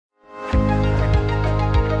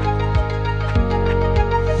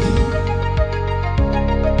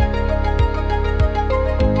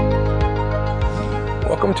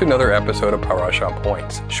to another episode of Parashah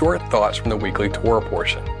Points, short thoughts from the weekly Torah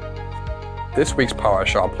portion. This week's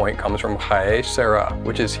Parashah point comes from Chayei Sarah,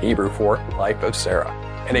 which is Hebrew for Life of Sarah,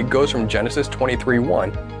 and it goes from Genesis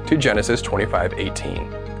 23:1 to Genesis 25:18.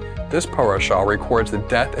 This Parashah records the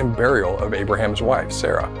death and burial of Abraham's wife,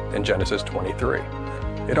 Sarah, in Genesis 23.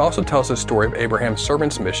 It also tells the story of Abraham's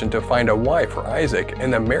servant's mission to find a wife for Isaac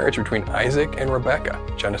and the marriage between Isaac and Rebekah,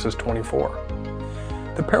 Genesis 24.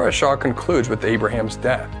 The Parashah concludes with Abraham's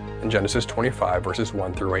death in Genesis 25 verses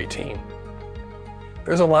 1 through 18.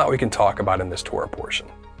 There's a lot we can talk about in this Torah portion.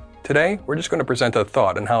 Today, we're just going to present a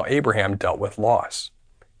thought on how Abraham dealt with loss.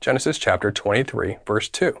 Genesis chapter 23, verse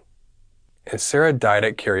 2. And Sarah died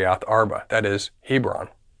at Kiriath Arba, that is, Hebron,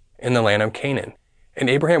 in the land of Canaan. And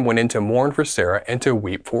Abraham went in to mourn for Sarah and to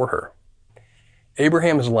weep for her.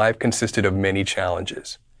 Abraham's life consisted of many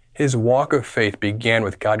challenges. His walk of faith began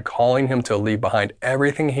with God calling him to leave behind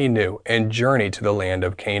everything he knew and journey to the land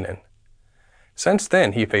of Canaan. Since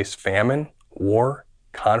then, he faced famine, war,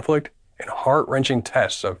 conflict, and heart-wrenching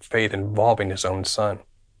tests of faith involving his own son.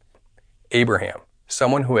 Abraham,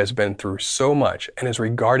 someone who has been through so much and is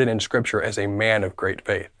regarded in Scripture as a man of great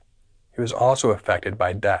faith. He was also affected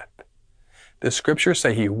by death. The Scriptures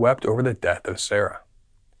say he wept over the death of Sarah.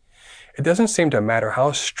 It doesn't seem to matter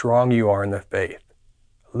how strong you are in the faith.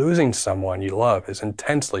 Losing someone you love is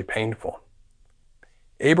intensely painful.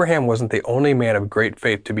 Abraham wasn't the only man of great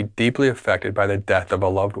faith to be deeply affected by the death of a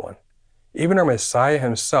loved one. Even our Messiah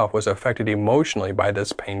himself was affected emotionally by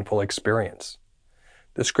this painful experience.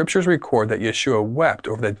 The Scriptures record that Yeshua wept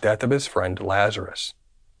over the death of his friend Lazarus.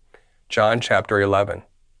 John chapter 11.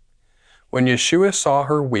 When Yeshua saw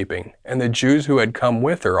her weeping, and the Jews who had come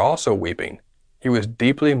with her also weeping, he was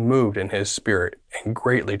deeply moved in his spirit and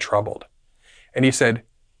greatly troubled. And he said,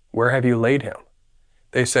 "Where have you laid him?"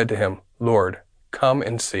 They said to him, "Lord, come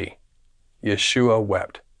and see." Yeshua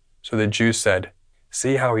wept. So the Jews said,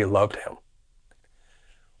 "See how he loved him."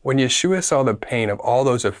 When Yeshua saw the pain of all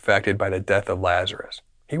those affected by the death of Lazarus,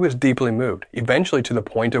 he was deeply moved, eventually to the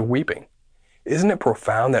point of weeping. Isn't it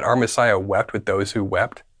profound that our Messiah wept with those who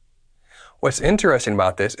wept? What's interesting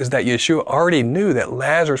about this is that Yeshua already knew that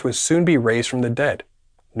Lazarus would soon be raised from the dead.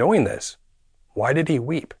 Knowing this, why did he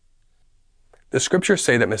weep? The Scriptures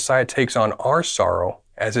say that Messiah takes on our sorrow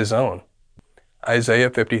as his own. Isaiah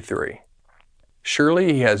 53.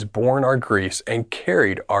 Surely he has borne our griefs and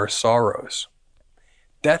carried our sorrows.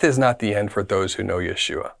 Death is not the end for those who know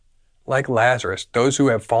Yeshua. Like Lazarus, those who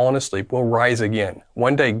have fallen asleep will rise again.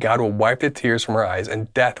 One day God will wipe the tears from our eyes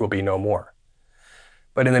and death will be no more.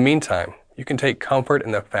 But in the meantime, you can take comfort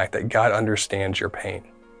in the fact that God understands your pain.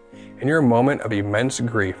 In your moment of immense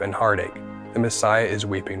grief and heartache, the Messiah is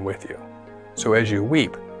weeping with you. So as you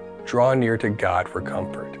weep, draw near to God for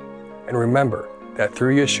comfort. And remember that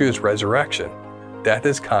through Yeshua's resurrection, death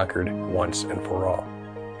is conquered once and for all.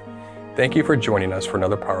 Thank you for joining us for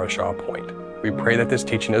another Parashah Point. We pray that this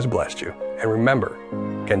teaching has blessed you. And remember,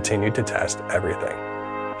 continue to test everything.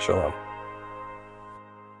 Shalom.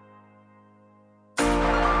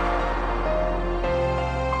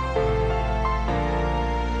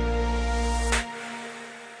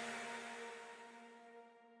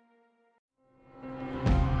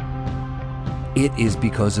 It is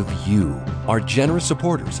because of you, our generous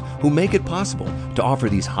supporters, who make it possible to offer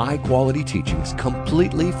these high-quality teachings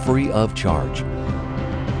completely free of charge.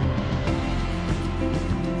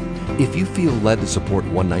 If you feel led to support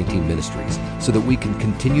 119 Ministries so that we can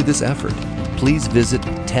continue this effort, please visit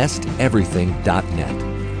testeverything.net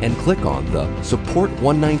and click on the Support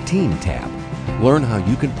 119 tab. Learn how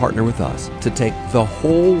you can partner with us to take the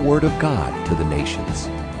whole Word of God to the nations.